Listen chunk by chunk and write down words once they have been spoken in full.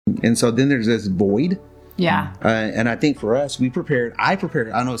And so then there's this void. Yeah. And I think for us,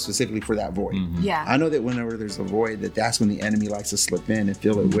 I know specifically for that void. Yeah. I know that whenever there's a void, that's when the enemy likes to slip in and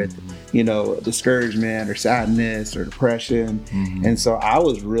fill it with, discouragement or sadness or depression. And so I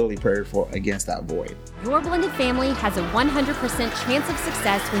was really prayerful against that void. Your blended family has a 100% chance of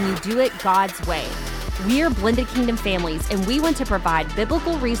success when you do it God's way. We are Blended Kingdom Families, and we want to provide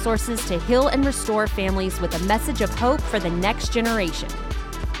biblical resources to heal and restore families with a message of hope for the next generation.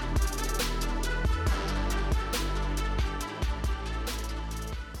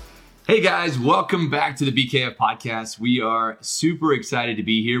 Hey guys, welcome back to the BKF podcast. We are super excited to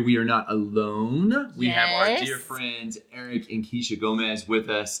be here. We are not alone. We have our dear friends, Eric and Keisha Gomez, with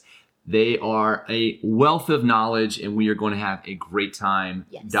us. They are a wealth of knowledge, and we are going to have a great time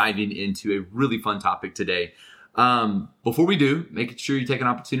diving into a really fun topic today. Before we do, make sure you take an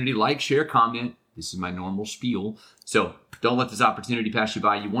opportunity, like, share, comment. This is my normal spiel. So don't let this opportunity pass you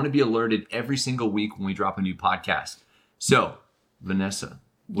by. You want to be alerted every single week when we drop a new podcast. So, Vanessa,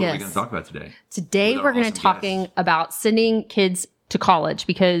 what are we going to talk about today? Today, we're going to talking about sending kids to college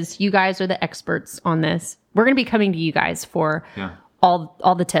because you guys are the experts on this. We're going to be coming to you guys for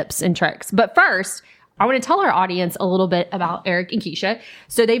all the tips and tricks. But first, I want to tell our audience a little bit about Eric and Keisha.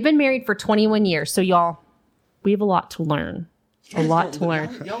 So they've been married for 21 years. So y'all, we have a lot to learn. I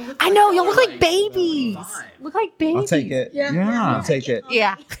know, y'all look like babies. Look like babies. I'll take it. Yeah. I'll take it.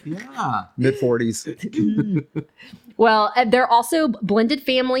 Yeah. Mid-40s. Well, they're also blended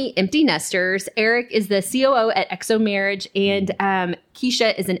family empty nesters. Eric is the COO at Exo Marriage, and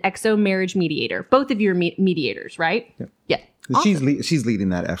Keisha is an Exo Marriage mediator. Both of you are mediators, right? Yeah. Awesome. She's leading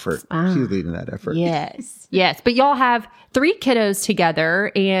that effort. She's leading that effort. Yes. But y'all have 3 kiddos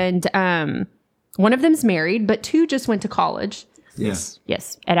together, and one of them's married, but 2 just went to college. Yes.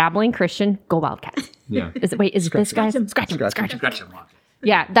 At Abilene Christian. Go Wildcats. Yeah. Is it this guy? Scratch him.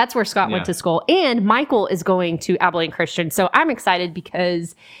 Yeah, that's where Scott went to school. And Michael is going to Abilene Christian. So I'm excited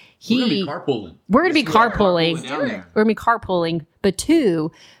because we're going to be carpooling. We're going to be carpooling. But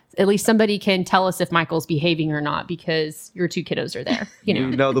 2, at least somebody can tell us if Michael's behaving or not because your 2 kiddos are there.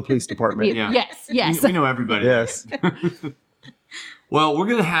 You know the police department. Yes. We know everybody. Yes. Well, we're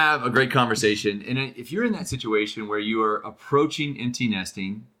going to have a great conversation. And if you're in that situation where you are approaching empty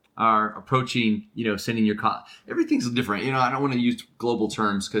nesting, are approaching, sending your everything's different. I don't want to use global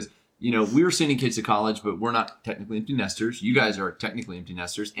terms because, we're sending kids to college, but we're not technically empty nesters. You guys are technically empty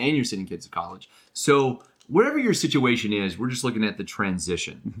nesters and you're sending kids to college. So whatever your situation is, we're just looking at the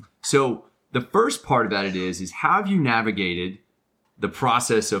transition. So the first part about it is how have you navigated the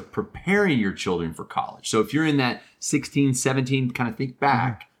process of preparing your children for college? So if you're in that 16, 17, kind of think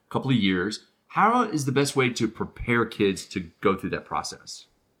back a couple of years, how is the best way to prepare kids to go through that process?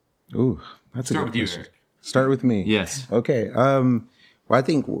 Ooh, that's a good question. Start with you, Eric. Start with me. Yes. Okay. Well, I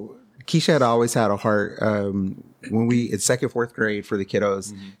think Keisha had always had a heart. When in second, 4th grade for the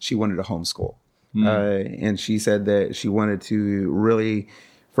kiddos, she wanted to homeschool. And she said that she wanted to really,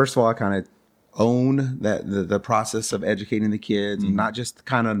 first of all, kind of own that the process of educating the kids, and not just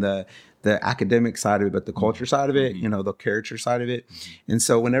kind of the academic side of it, but the culture side of it, the character side of it. And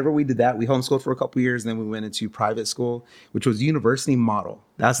so whenever we did that, we homeschooled for a couple of years, then we went into private school, which was University Model.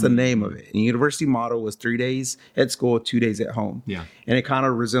 That's the name of it. And University Model was 3 days at school, 2 days at home. Yeah. And it kind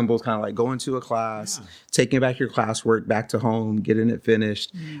of resembles kind of like going to a class, taking back your classwork back to home, getting it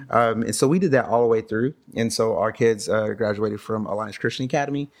finished. And so we did that all the way through. And so our kids graduated from Alliance Christian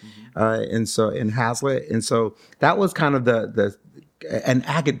Academy, and so in Hazlitt. And so that was kind of an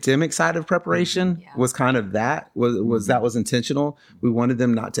academic side of preparation was kind of that was intentional. We wanted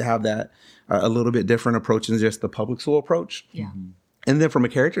them not to have that a little bit different approach than just the public school approach. Yeah. And then from a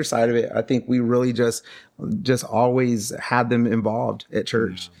character side of it, I think we really just always had them involved at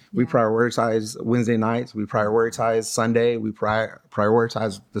church. We prioritize Wednesday nights. We prioritize Sunday. We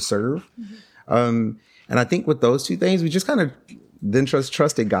prioritize the serve. And I think with those 2 things, we just kind of then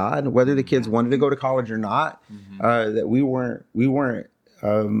trusted God, whether the kids wanted to go to college or not, that we weren't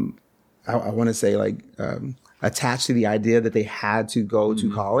I want to say attached to the idea that they had to go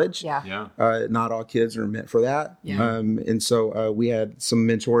to college. Not all kids are meant for that. And so we had some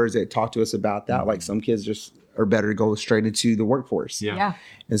mentors that talked to us about that. Like some kids just are better to go straight into the workforce.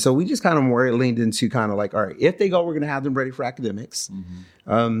 And so we just kind of more leaned into kind of like, all right, if they go, we're going to have them ready for academics.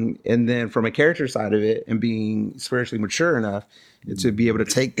 And then from a character side of it and being spiritually mature enough to be able to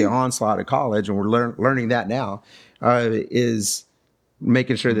take the onslaught of college, and we're learning that now, is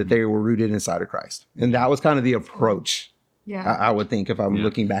making sure that they were rooted inside of Christ. And that was kind of the approach, I would think, if I'm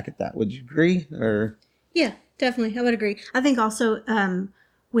looking back at that. Would you agree? Or Yeah, definitely. I would agree. I think also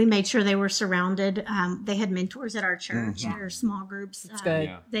we made sure they were surrounded. They had mentors at our church, their small groups. That's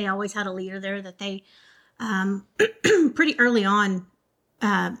good. They always had a leader there that they, pretty early on,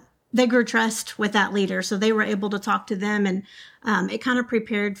 they grew trust with that leader. So they were able to talk to them, and it kind of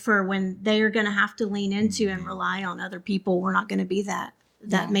prepared for when they are going to have to lean into and rely on other people. We're not going to be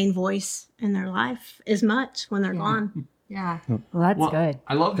that main voice in their life as much when they're gone. Yeah. Well, that's good.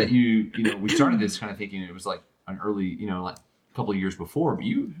 I love that we started this kind of thinking it was like an early, like a couple of years before, but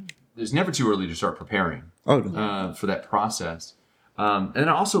there's never too early to start preparing for that process. And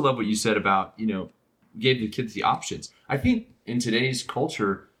I also love what you said about, gave the kids the options. I think in today's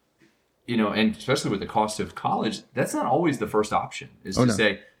culture, and especially with the cost of college, that's not always the first option is to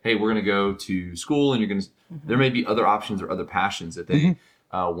say, hey, we're going to go to school, and you're going to, there may be other options or other passions that they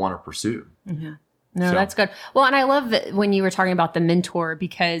want to pursue. Mm-hmm. No, that's good. Well, and I love that when you were talking about the mentor,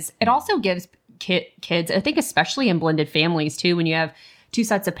 because it also gives kids, I think especially in blended families too, when you have two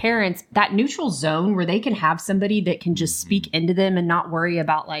sets of parents, that neutral zone where they can have somebody that can just speak into them and not worry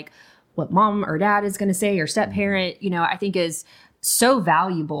about like what mom or dad is going to say or step parent, I think is so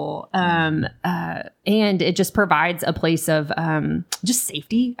valuable. And it just provides a place of just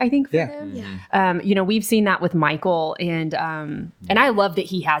safety, I think, for them. Yeah. We've seen that with Michael, and I love that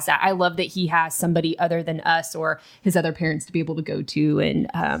he has that. I love that he has somebody other than us or his other parents to be able to go to, and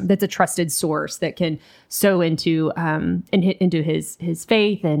that's a trusted source that can sow into his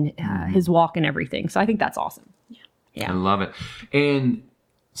faith and his walk and everything. So I think that's awesome. Yeah. I love it. And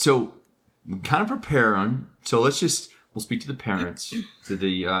so kind of prepare on. So we'll speak to the parents, to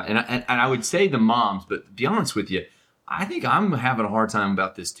the and I would say the moms, but to be honest with you, I think I'm having a hard time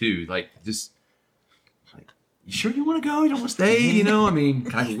about this too. Like, just like, you sure you want to go? You don't want to stay? Can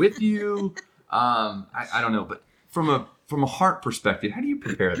I go with you? I don't know, but from a heart perspective, how do you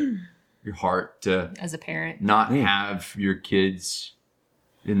prepare your heart to, as a parent, not have your kids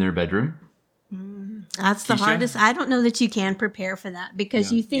in their bedroom? That's the hardest. I don't know that you can prepare for that,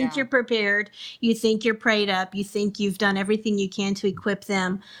 because you think you're prepared, you think you're prayed up, you think you've done everything you can to equip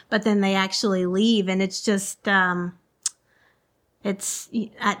them, but then they actually leave, and it's just I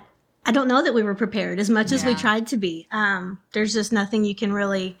don't know that we were prepared as much as we tried to be. There's just nothing you can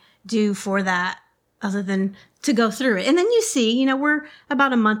really do for that other than to go through it. And then you see, we're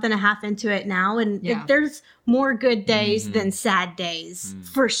about a month and a half into it now, and there's more good days than sad days,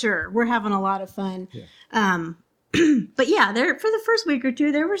 for sure. We're having a lot of fun. Yeah. But there for the first week or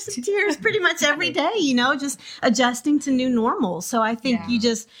two, there were some tears pretty much every day, just adjusting to new normal. So I think you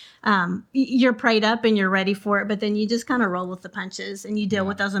just, you're prayed up and you're ready for it, but then you just kind of roll with the punches and you deal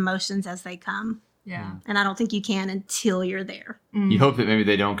with those emotions as they come. Yeah. And I don't think you can until you're there. You hope that maybe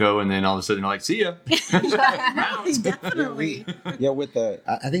they don't go, and then all of a sudden they're like, see ya. Definitely.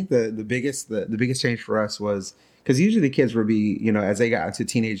 I think the biggest change for us was, because usually the kids would be, as they got into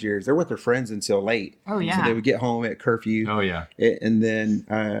teenage years, they're with their friends until late. Oh, yeah. So they would get home at curfew. Oh, yeah. And then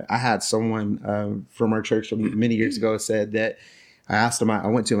I had someone from our church many years ago said that, I asked him, I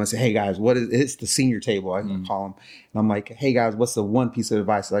went to him, I said, hey guys, it's the senior table, I call him. And I'm like, hey guys, what's the one piece of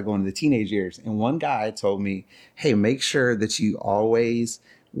advice that I go into the teenage years? And one guy told me, hey, make sure that you always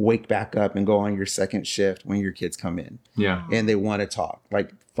wake back up and go on your second shift when your kids come in. Yeah. And they want to talk.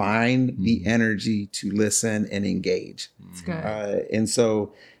 Like, find the energy to listen and engage. That's good.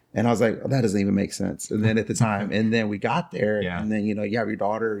 And I was like, that doesn't even make sense. And then at the time, and then we got there, and then, you have your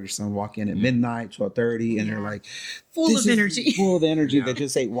daughter or your son walk in at midnight, 12:30, and they're like, full of energy. They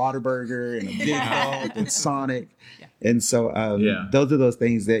just ate Whataburger and a Big Gulp and Sonic. Yeah. And so those are those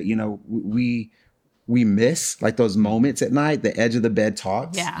things that, we miss, like those moments at night, the edge of the bed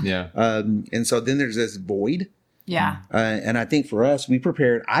talks. Yeah. Yeah. And so then there's this void. Yeah. And I think for us, I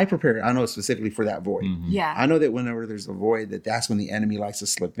prepared, I know specifically for that void. Mm-hmm. Yeah. I know that whenever there's a void, that's when the enemy likes to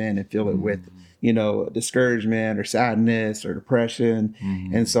slip in and fill it with, discouragement or sadness or depression.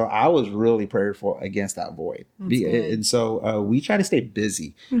 Mm-hmm. And so I was really prayerful against that void. And so we try to stay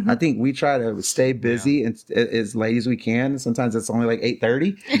busy. Mm-hmm. I think we try to stay busy as late as we can. Sometimes it's only like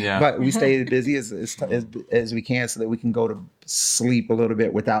 8:30, but we stay busy as we can so that we can go to sleep a little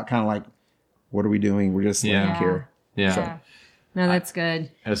bit without kind of like, what are we doing? We're just laying here. Yeah. So. No, that's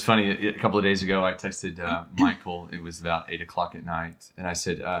good. It was funny. A couple of days ago, I texted Michael. It was about 8:00 at night. And I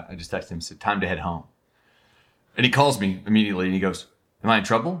said, I just texted him, said, time to head home. And he calls me immediately and he goes, am I in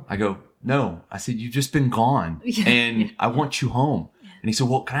trouble? I go, no. I said, you've just been gone and I want you home. And he said,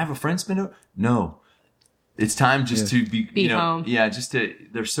 well, can I have a friend spend it? No. It's time just to be home. Yeah,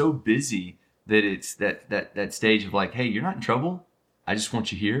 they're so busy that it's that stage of like, hey, you're not in trouble. I just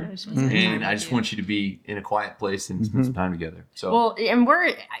want you here, and I just want you to be in a quiet place and spend some time together. So, and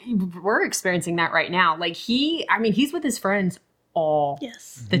we're experiencing that right now. Like he's with his friends all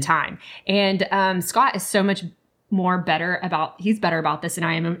the time. And Scott is so much he's better about this than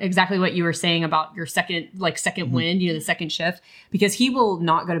I am. Exactly what you were saying about your second wind, the second shift, because he will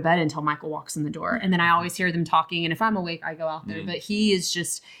not go to bed until Michael walks in the door. And then I always hear them talking. And if I'm awake, I go out there, but he is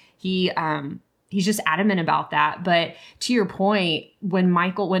just, he's just adamant about that. But to your point, when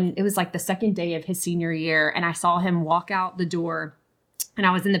it was like the second day of his senior year and I saw him walk out the door and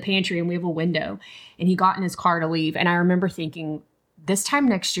I was in the pantry and we have a window and he got in his car to leave. And I remember thinking, this time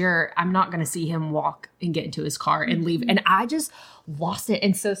next year, I'm not going to see him walk and get into his car and leave. And I just lost it.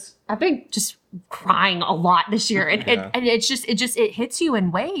 And so I've been just crying a lot this year. And, and it hits you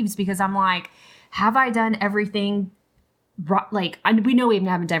in waves because I'm like, have I done everything right? We know we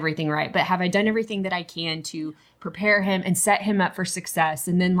haven't done everything right, but have I done everything that I can to prepare him and set him up for success?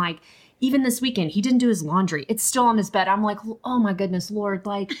 And then even this weekend, he didn't do his laundry. It's still on his bed. I'm like, oh my goodness, Lord,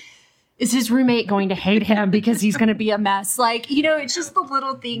 is his roommate going to hate him because he's going to be a mess? It's just the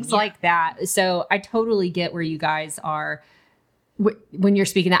little things like that. So I totally get where you guys are when you're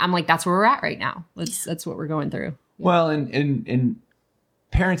speaking that. I'm like, that's where we're at right now. That's what we're going through. Well, and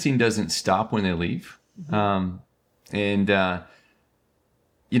parenting doesn't stop when they leave. Even when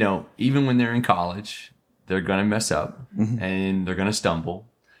they're in college, they're going to mess up and they're going to stumble.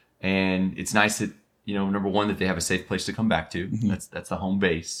 And it's nice that, number one, that they have a safe place to come back to. That's the home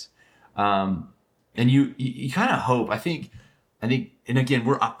base. And you kind of hope, I think, and again,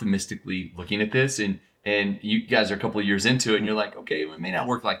 we're optimistically looking at this and you guys are a couple of years into it and you're like, okay, it may not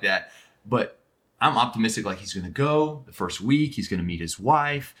work like that, but I'm optimistic. He's going to go the first week, he's going to meet his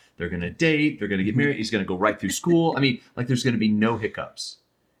wife, they're going to date, they're going to get married, he's going to go right through school. There's going to be no hiccups.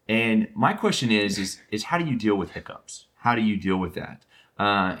 And my question is how do you deal with hiccups? How do you deal with that?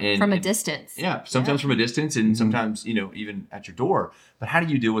 From a distance. Yeah, sometimes from a distance and sometimes, even at your door. But how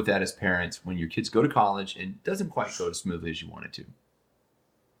do you deal with that as parents when your kids go to college and it doesn't quite go as smoothly as you want it to? Do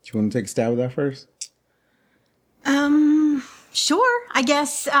you want to take a stab at that first? Sure. I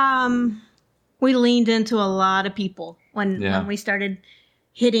guess we leaned into a lot of people when we started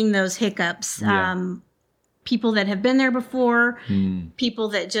hitting those hiccups. People that have been there before, people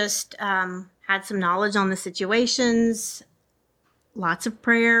that just had some knowledge on the situations, lots of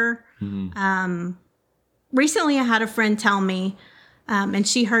prayer. Recently, I had a friend tell me, and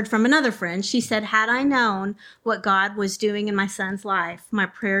she heard from another friend. She said, had I known what God was doing in my son's life, my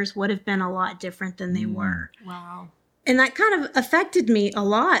prayers would have been a lot different than they were. Wow. And that kind of affected me a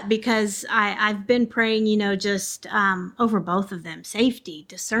lot because I've been praying, just over both of them, safety,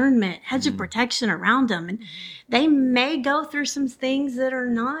 discernment, hedge of protection around them. And they may go through some things that are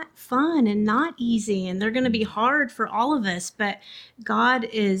not fun and not easy, and they're going to be hard for all of us. But God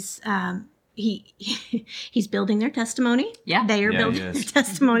is, he's building their testimony. Yeah. They are building their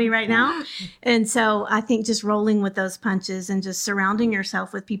testimony right now. And so I think just rolling with those punches and just surrounding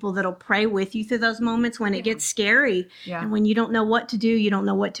yourself with people that'll pray with you through those moments when it gets scary. Yeah. And when you don't know what to do, you don't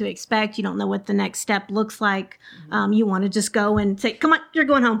know what to expect, you don't know what the next step looks like. You want to just go and say, come on, you're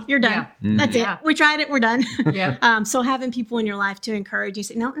going home. You're done. That's it. We tried it. We're done. So having people in your life to encourage you,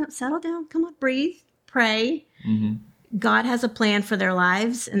 say, no, settle down. Come on, breathe, pray. God has a plan for their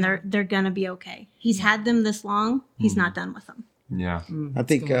lives, and they're going to be okay. He's had them this long. He's not done with them. Yeah. I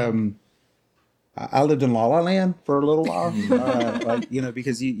think I lived in La La Land for a little while,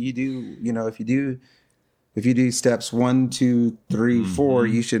 because you do, if you do steps 1, 2, 3, 4,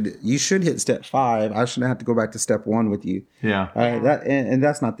 you should hit step 5. I shouldn't have to go back to step 1 with you. Yeah. And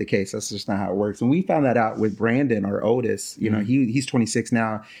that's not the case. That's just not how it works. And we found that out with Brandon, our oldest. He's 26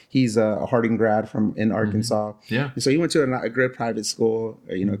 now. He's a Harding grad in Arkansas. Yeah. And so he went to a good private school,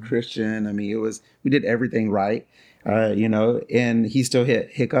 Christian. We did everything right, and he still hit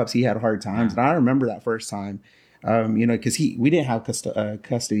hiccups. He had hard times. And I remember that first time, because we didn't have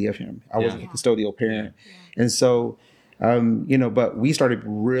custody of him. I wasn't a custodial parent. And so, but we started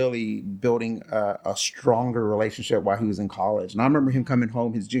really building a stronger relationship while he was in college. And I remember him coming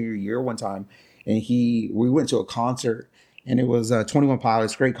home his junior year one time, and we went to a concert, and it was 21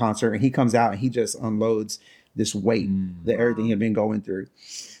 Pilots, great concert. And he comes out and he just unloads this weight that everything he had been going through.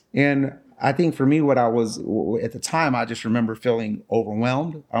 And I think for me, what I was at the time, I just remember feeling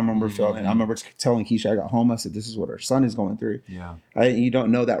overwhelmed. I remember telling Keisha I got home, I said, this is what our son is going through. Yeah. You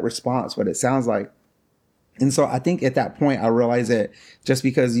don't know that response, what it sounds like. And so I think at that point, I realized that just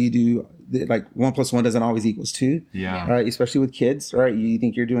because you do 1 + 1 doesn't always equals 2. Yeah. Right. Especially with kids, right? You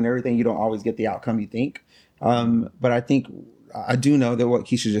think you're doing everything. You don't always get the outcome you think. But I think I do know that what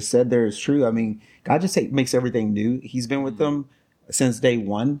Keisha just said there is true. God just makes everything new. He's been with them since day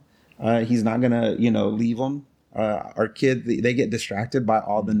one. He's not going to, leave them. our kids, they get distracted by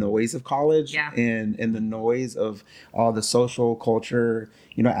all the noise of college and the noise of all the social culture,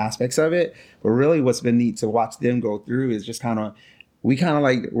 aspects of it. But really what's been neat to watch them go through is just we're kind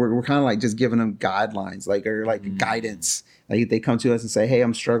of like just giving them guidelines, guidance. Like they come to us and say, hey,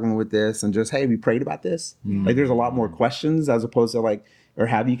 I'm struggling with this, and just, hey, have you prayed about this? Like there's a lot more questions as opposed to or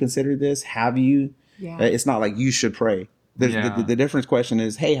have you considered this? Have you? It's not like you should pray. The difference question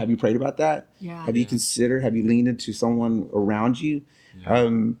is, hey, have you prayed about that? Have you considered, have you leaned into someone around you?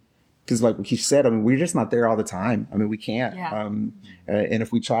 Because like he said, we're just not there all the time. We can't. And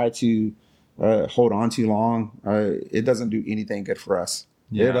if we try to hold on too long, it doesn't do anything good for us.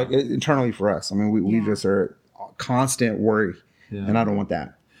 Internally for us. We just are constant worry, and I don't want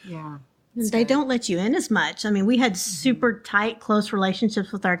that. They don't let you in as much. We had super tight, close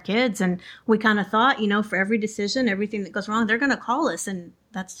relationships with our kids, and we kind of thought, for every decision, everything that goes wrong, they're going to call us, and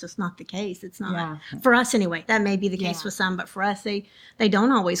that's just not the case. It's not for us anyway. That may be the case with some, but for us, they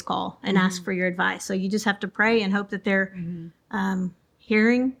don't always call and ask for your advice. So you just have to pray and hope that they're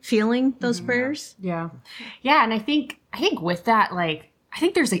hearing, feeling those prayers. And I think with that, I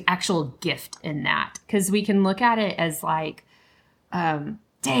think there's an actual gift in that, because we can look at it as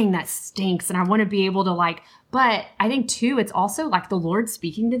dang, that stinks, and I want to be able to but I think too, it's also the Lord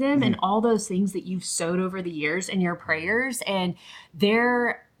speaking to them and all those things that you've sowed over the years in your prayers, and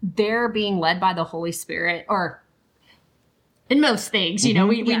they're being led by the Holy Spirit, or in most things, we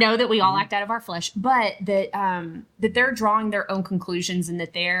know that we all act out of our flesh, but that they're drawing their own conclusions, and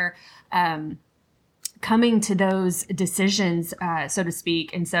that they're coming to those decisions, so to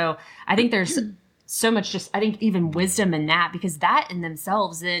speak. And so I think there's so much even wisdom in that, because that in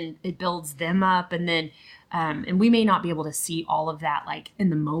themselves, then it builds them up. And then, and we may not be able to see all of that in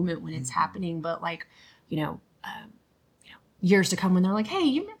the moment when it's happening, but years to come when they're like, hey,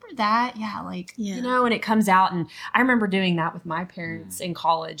 you remember that? And it comes out. And I remember doing that with my parents in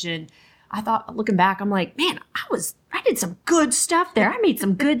college. And I thought, looking back, I'm like, man, I did some good stuff there. I made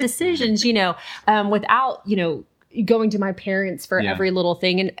some good decisions, without, going to my parents for every little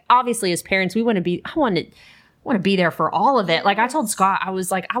thing. And obviously as parents, I want to be there for all of it. I told Scott, I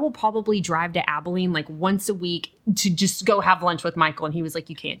was like, I will probably drive to Abilene once a week to just go have lunch with Michael. And he was like,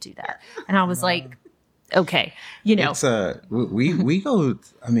 you can't do that. And I was like, okay, It's we go,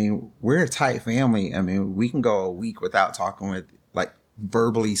 we're a tight family. We can go a week without talking with,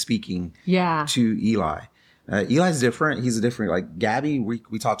 verbally speaking to Eli. Eli's different. He's a different, Gabby, we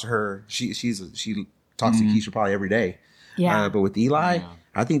talk to her. She talks to Keisha probably every day. But with Eli,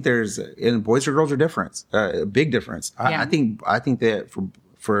 I think and boys or girls are different. A big difference. I think that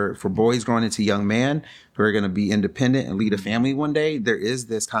for boys growing into young men who are going to be independent and lead a family one day, there is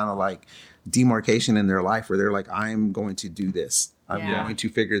this kind of demarcation in their life where they're like, I'm going to do this. I'm going to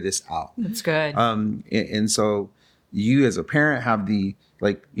figure this out. That's good. And so you as a parent have the,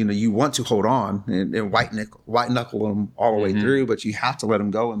 you want to hold on and white knuckle them all the way through, but you have to let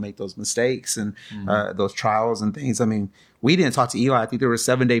them go and make those mistakes and those trials and things. We didn't talk to Eli. I think there was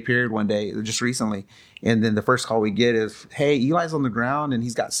a 7-day period one day, just recently. And then the first call we get is, hey, Eli's on the ground and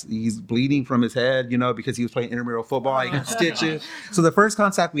he's bleeding from his head, because he was playing intramural football. He got stitches. So the first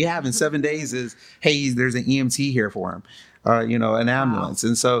contact we have in 7 days is, hey, there's an EMT here for him, an ambulance. Wow.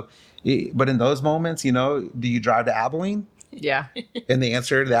 And so, but in those moments, do you drive to Abilene? Yeah. And the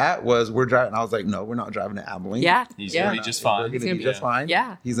answer to that was, we're driving. I was like, no, we're not driving to Abilene. Yeah. He's going to be just fine. He's going to be just fine.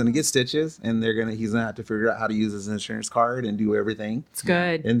 Yeah. He's going to get stitches, and he's going to have to figure out how to use his insurance card and do everything. It's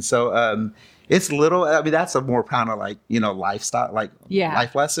good. And so it's little, that's a more kind of lifestyle,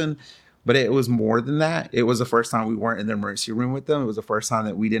 life lesson. But it was more than that. It was the first time we weren't in the emergency room with them. It was the first time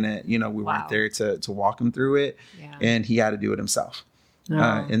that we didn't, we weren't there to walk him through it. Yeah. And he had to do it himself.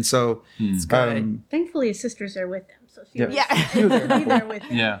 And so it's good. Thankfully his sister's there with him. So she was there with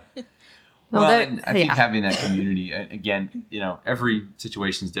him. Yeah. Well, I think having that community, again, every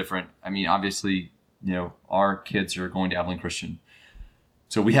situation is different. Obviously, our kids are going to Abilene Christian.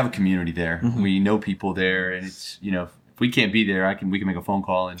 So we have a community there. Mm-hmm. We know people there. And it's, if we can't be there, we can make a phone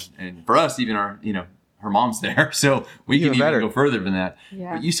call. And for us, even our, her mom's there. So we can even go further than that.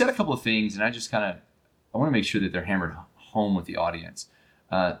 Yeah. But you said a couple of things, and I just I want to make sure that they're hammered home with the audience.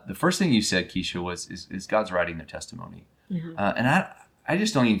 The first thing you said, Keisha, was is God's writing their testimony. Mm-hmm. And I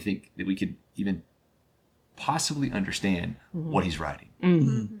just don't even think that we could even possibly understand what he's writing.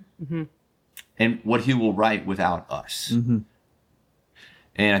 Mm-hmm. Mm-hmm. And what he will write without us. Mm-hmm.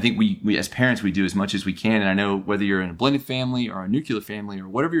 And I think we as parents, we do as much as we can. And I know whether you're in a blended family or a nuclear family or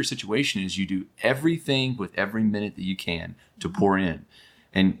whatever your situation is, you do everything with every minute that you can to pour in.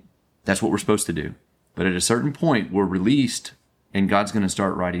 And that's what we're supposed to do. But at a certain point, we're released, and God's going to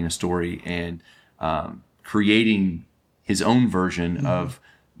start writing a story. And creating his own version of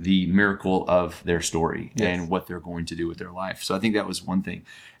the miracle of their story and what they're going to do with their life. So I think that was one thing.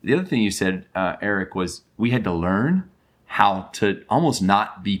 The other thing you said, Eric, was we had to learn how to almost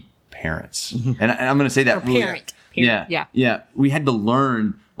not be parents. And I'm going to say that really. Parent. Yeah. We had to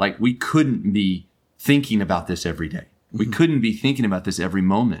learn, like, we couldn't be thinking about this every day. We couldn't be thinking about this every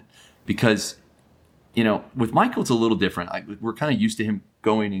moment because, you know, with Michael, it's a little different. Like, we're kind of used to him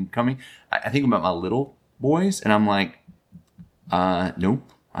going and coming. I think about my little boys and I'm like, nope,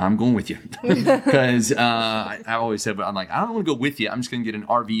 I'm going with you. Because I always said, but I'm like, I don't want to go with you. I'm just going to get an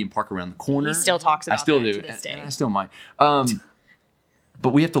RV and park around the corner. He still talks about I still that do. to this day. I still might.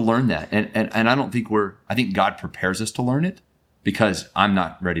 But we have to learn that. And I don't think I think God prepares us to learn it because I'm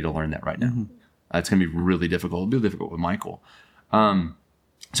not ready to learn that right now. It's going to be really difficult. It'll be difficult with Michael.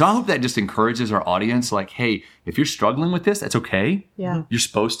 So I hope that just encourages our audience. Like, hey, if you're struggling with this, that's okay. Yeah. You're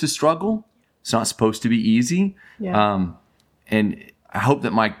supposed to struggle. It's not supposed to be easy. Yeah. And I hope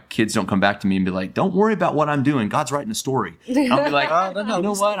that my kids don't come back to me and be like, don't worry about what I'm doing. God's writing a story. And I'll be like, you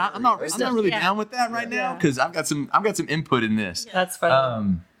know what? I'm not really down with that right now because I've got some input in this. That's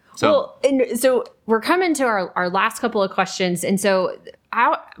funny. So we're coming to our last couple of questions. And so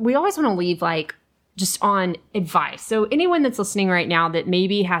we always want to leave like just on advice. So anyone that's listening right now that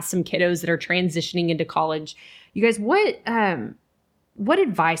maybe has some kiddos that are transitioning into college, you guys, what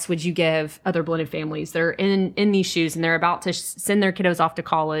advice would you give other blended families that are in these shoes and they're about to send their kiddos off to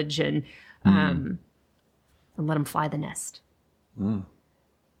college and let them fly the nest?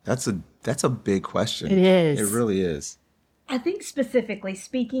 That's a big question. It is. It really is. I think specifically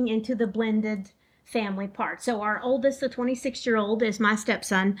speaking into the blended family part. So our oldest, the 26-year-old, is my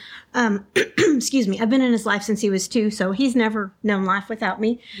stepson. Excuse me. I've been in his life since he was 2, so he's never known life without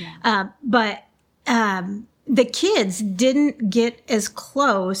me. Yeah. But the kids didn't get as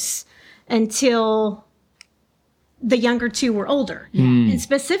close until the younger 2 were older. And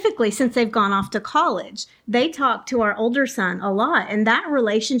specifically, since they've gone off to college, they talk to our older son a lot. And that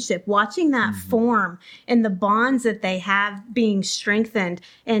relationship, watching that form and the bonds that they have being strengthened,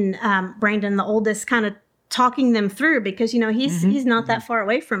 and Brandon, the oldest, kind of talking them through because, you know, he's not that far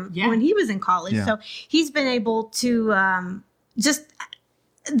away from when he was in college. So he's been able to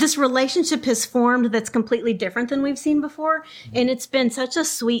this relationship has formed that's completely different than we've seen before. And it's been such a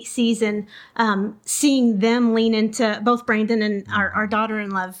sweet season seeing them lean into, both Brandon and our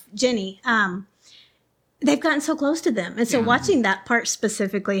daughter-in-love, Jenny. They've gotten so close to them. And so watching that part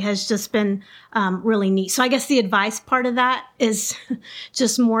specifically has just been really neat. So I guess the advice part of that is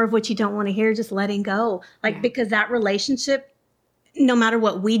just more of what you don't want to hear, just letting go. Like, because that relationship, no matter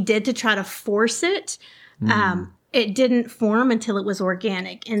what we did to try to force it, it didn't form until it was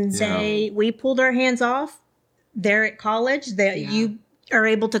organic. And we pulled our hands off. They're at college. You are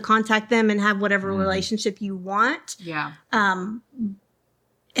able to contact them and have whatever relationship you want. Yeah. And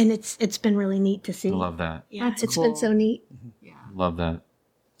it's been really neat to see. I love that. Yeah, it's been so neat. Yeah. Love that.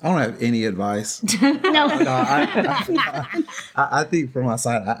 I don't have any advice. No. I think from my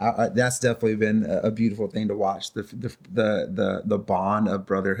side, that's definitely been a beautiful thing to watch, the bond of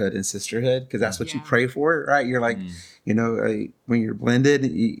brotherhood and sisterhood, because that's what you pray for, right? You're like, you know, when you're blended,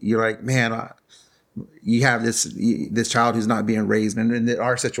 you're like, man, you have this child who's not being raised in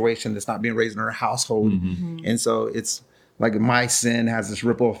our situation, that's not being raised in our household, and so it's like my sin has this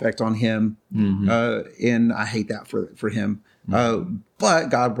ripple effect on him, and I hate that for him. But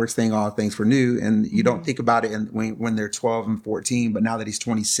God works all things for new, and you don't think about it when they're 12 and 14, but now that he's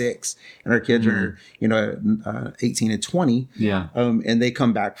 26 and our kids are, 18 and 20, and they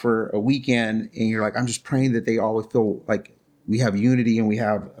come back for a weekend, and you're like, I'm just praying that they always feel like we have unity and we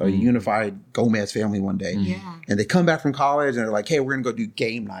have a unified Gomez family one day. And they come back from college and they're like, hey, we're going to go do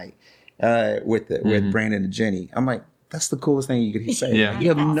game night, with Brandon and Jenny. I'm like, that's the coolest thing you could say. You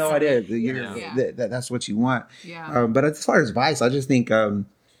have no idea that's what you want. But as far as advice, I just think from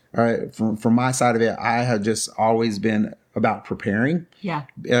my side of it, I have just always been about preparing.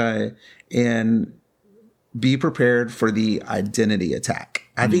 And be prepared for the identity attack.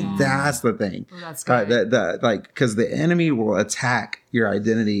 I think that's the thing. Well, that's good. Because the enemy will attack your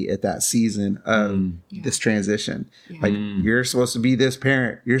identity at that season of this transition. Like, you're supposed to be this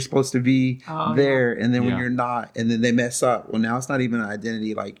parent. You're supposed to be there. And then when you're not, and then they mess up. Well, now it's not even an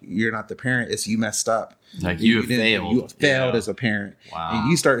identity. Like, you're not the parent. It's you messed up. Like, you failed. You failed as a parent. Wow. And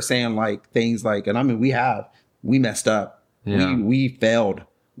you start saying like things like, and I mean, we messed up. We failed.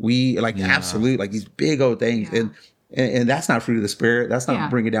 We absolute, like these big old things. And that's not fruit of the spirit. That's not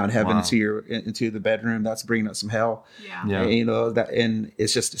bringing down heaven Wow. into the bedroom. That's bringing up some hell. Yeah. And, and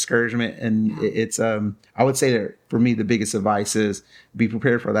it's just discouragement. And it's I would say that for me, the biggest advice is be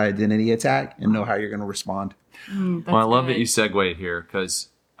prepared for that identity attack and know how you're going to respond. Well, I love that you segued here, because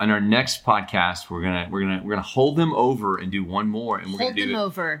on our next podcast, we're gonna hold them over and do one more, and we're Hold gonna do them it.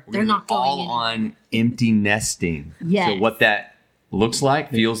 over. We're They're gonna not do going all in. on empty nesting. Yes. So what that looks like,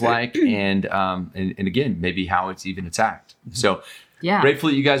 feels like, and again, maybe how it's even attacked. So grateful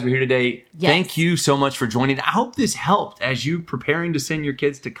that you guys were here today. Yes. Thank you so much for joining. I hope this helped as you preparing to send your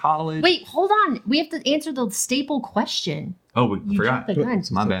kids to college. Wait, hold on. We have to answer the staple question. Oh, we You forgot. jumped the gun.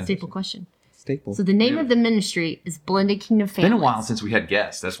 My bad. Staple question. Staple. So the name of the ministry is Blended Kingdom It's Families. been a while since we had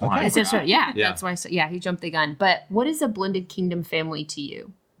guests. That's why. I That's forgot. right. Yeah, Yeah. that's why. He jumped the gun. But what is a Blended Kingdom family to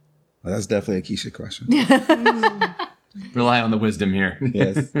you? Well, that's definitely a Keisha question. Rely on the wisdom here.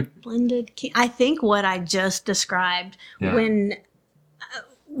 Yes. Blended. I think what I just described Yeah. when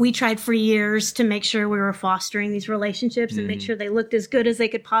we tried for years to make sure we were fostering these relationships and make sure they looked as good as they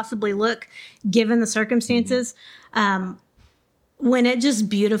could possibly look given the circumstances. When it just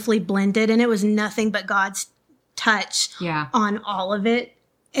beautifully blended, and it was nothing but God's touch Yeah. on all of it,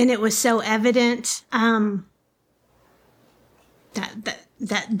 and it was so evident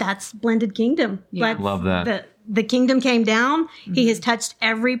that's Blended Kingdom. Yeah. Like, Love that. the kingdom came down. He has touched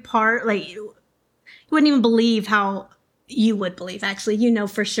every part. Like, you wouldn't even believe how you would believe, actually,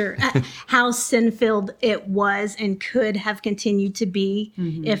 for sure how sin-filled it was and could have continued to be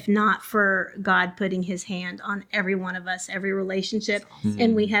if not for God putting his hand on every one of us, every relationship.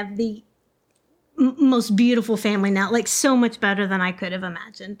 And we have the most beautiful family now, like so much better than I could have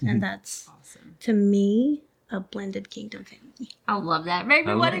imagined. And that's, to me, a Blended Kingdom family. I love that. Maybe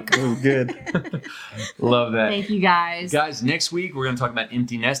I what love a Oh, good. Love that. Thank you, guys. Guys, next week we're going to talk about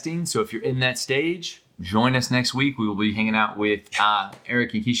empty nesting. So if you're in that stage, join us next week. We will be hanging out with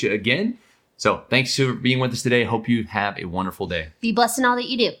Eric and Keisha again. So thanks for being with us today. Hope you have a wonderful day. Be blessed in all that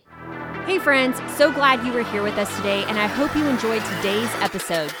you do. Hey friends, so glad you were here with us today, and I hope you enjoyed today's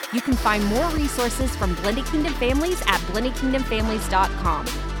episode. You can find more resources from Blended Kingdom Families at blendedkingdomfamilies.com.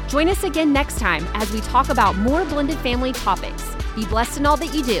 Join us again next time as we talk about more blended family topics. Be blessed in all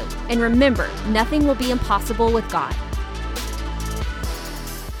that you do, and remember, nothing will be impossible with God.